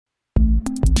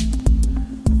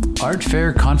Art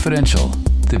Fair Confidential,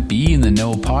 the Be in the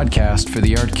Know podcast for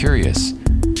the art curious.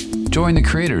 Join the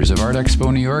creators of Art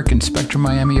Expo New York and Spectrum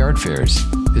Miami art fairs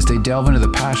as they delve into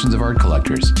the passions of art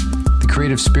collectors, the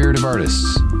creative spirit of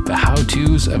artists, the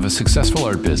how-tos of a successful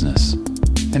art business,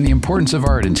 and the importance of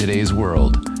art in today's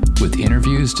world, with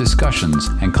interviews, discussions,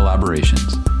 and collaborations.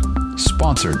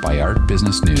 Sponsored by Art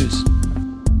Business News.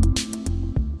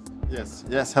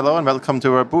 Yes. Hello and welcome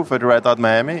to our booth at Red Dot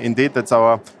Miami. Indeed, that's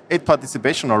our 8th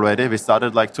participation already. We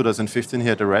started 2015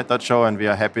 here at the Red Dot Show, and we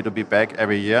are happy to be back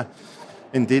every year.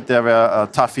 Indeed, there were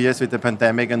tough years with the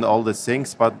pandemic and all these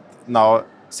things, but now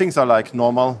things are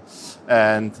normal.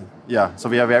 And so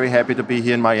we are very happy to be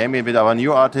here in Miami with our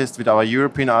new artists, with our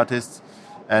European artists.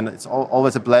 And it's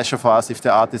always a pleasure for us if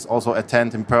the artists also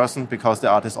attend in person, because the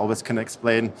artists always can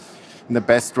explain in the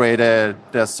best way their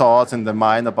thoughts and their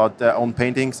mind about their own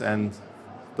paintings. And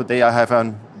today I have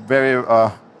a very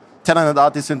talented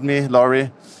artist with me,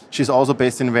 Laurie. She's also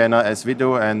based in Vienna as we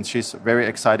do, and she's very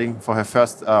exciting for her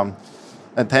first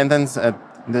attendance at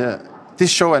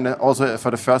this show, and also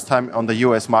for the first time on the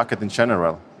US market in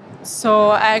general. So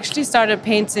I actually started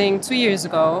painting 2 years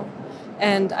ago,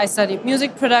 and I studied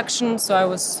music production, so I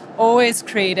was always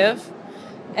creative.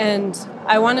 And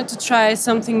I wanted to try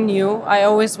something new. I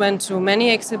always went to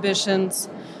many exhibitions,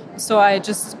 so I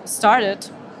just started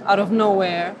out of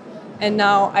nowhere. And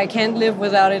now I can't live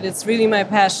without it. It's really my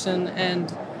passion,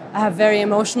 and I have very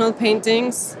emotional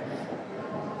paintings,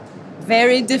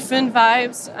 very different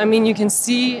vibes. I mean, you can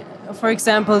see, for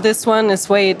example, this one is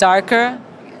way darker.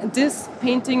 This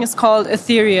painting is called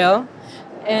Ethereal,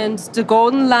 and the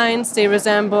golden lines, they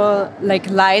resemble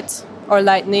light or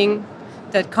lightning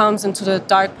that comes into the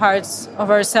dark parts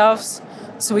of ourselves,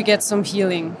 so we get some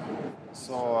healing.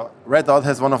 So Red Dot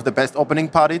has one of the best opening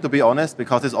party, to be honest,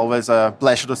 because it's always a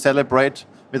pleasure to celebrate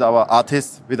with our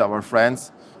artists, with our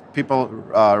friends. People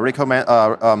recognize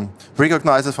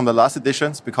us from the last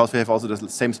editions, because we have also the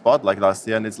same spot like last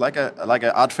year, and it's like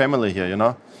an art family here, you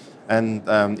know. And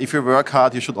if you work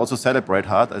hard, you should also celebrate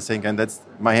hard, I think, and that's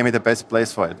Miami the best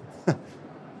place for it. And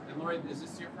Laurie, is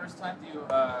this your first time? Do you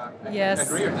Yes.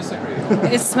 agree or disagree?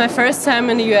 It's my first time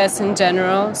in the US in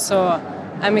general, so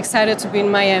I'm excited to be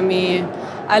in Miami.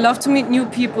 I love to meet new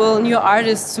people, new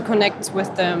artists, to connect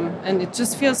with them, and it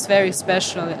just feels very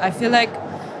special. I feel like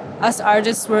us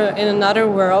artists were in another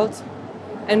world,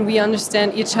 and we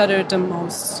understand each other the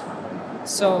most.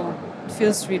 So it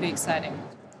feels really exciting.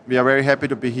 We are very happy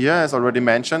to be here, as already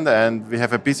mentioned, and we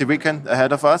have a busy weekend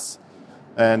ahead of us.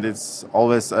 And it's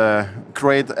always a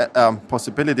great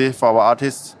possibility for our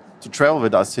artists to travel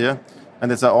with us here.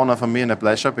 And it's an honor for me and a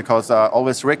pleasure, because I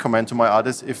always recommend to my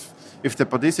artists, if they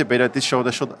participate at this show,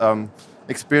 they should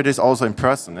experience this also in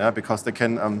person, because they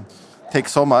can take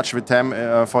so much with them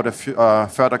for the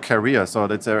further career. So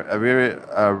that's a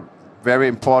very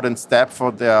important step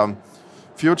for their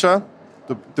future,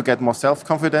 to get more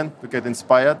self-confident, to get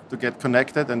inspired, to get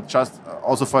connected, and just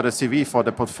also for the CV, for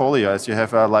the portfolio, as you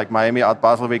have Miami Art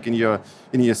Basel Week in your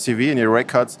CV, in your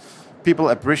records. People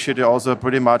appreciate it also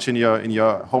pretty much in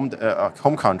your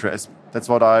home country. That's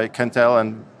what I can tell,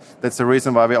 and that's the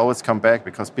reason why we always come back,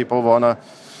 because people wanna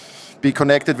be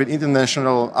connected with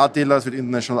international art dealers, with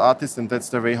international artists, and that's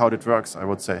the way how it works, I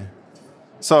would say.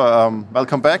 So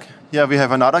welcome back. Here we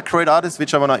have another great artist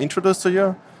which I wanna introduce to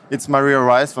you. It's Maria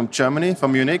Reis from Germany,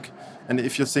 from Munich. And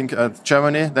if you think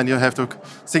Germany, then you have to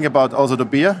think about also the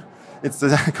beer. It's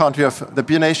the country of the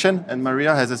beer nation. And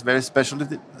Maria has this very special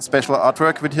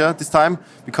artwork with her this time,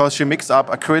 because she mixed up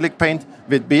acrylic paint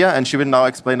with beer, and she will now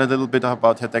explain a little bit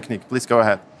about her technique. Please go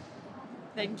ahead.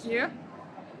 Thank you.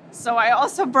 So I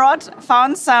also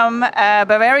found some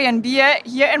Bavarian beer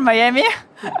here in Miami,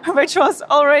 which was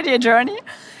already a journey.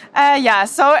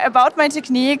 So about my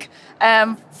technique,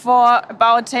 for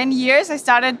about 10 years I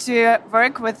started to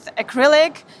work with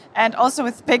acrylic and also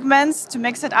with pigments to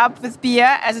mix it up with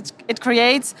beer, as it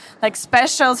creates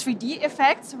special 3D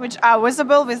effects which are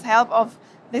visible with help of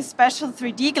these special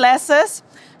 3D glasses.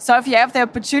 So if you have the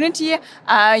opportunity,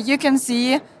 you can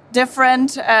see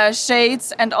different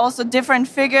shades and also different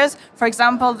figures. For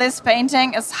example, this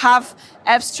painting is half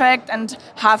abstract and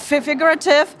half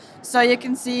figurative. So you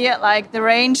can see the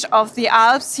range of the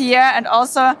Alps here, and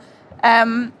also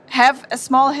have a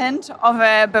small hint of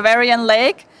a Bavarian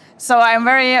lake. So I'm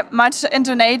very much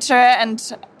into nature and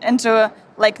into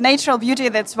natural beauty.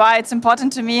 That's why it's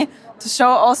important to me to show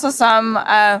also some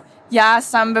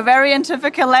Bavarian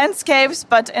typical landscapes,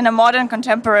 but in a modern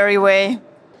contemporary way.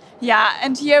 Yeah,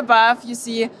 and here above you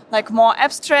see more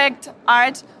abstract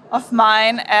art of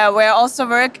mine, where I also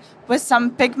work with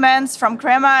some pigments from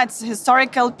Crema. It's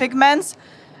historical pigments.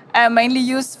 mainly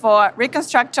used for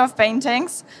reconstructive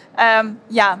paintings.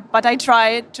 But I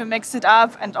try to mix it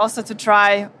up and also to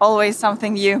try always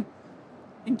something new.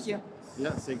 Thank you.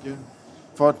 Yeah, thank you.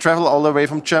 For travel all the way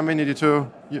from Germany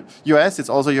to US, it's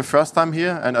also your first time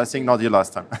here, and I think not your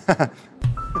last time.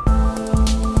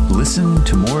 Listen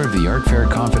to more of the Art Fair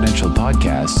Confidential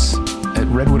podcasts at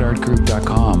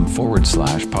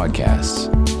redwoodartgroup.com/podcasts.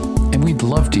 And we'd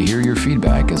love to hear your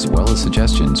feedback as well as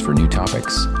suggestions for new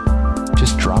topics.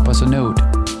 Just drop us a note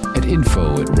at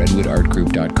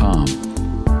info@redwoodartgroup.com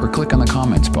or click on the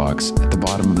comments box at the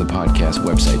bottom of the podcast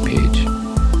website page.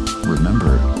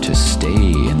 Remember to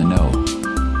stay in the know.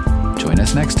 Join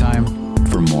us next time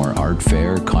for more Art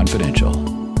Fair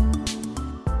Confidential.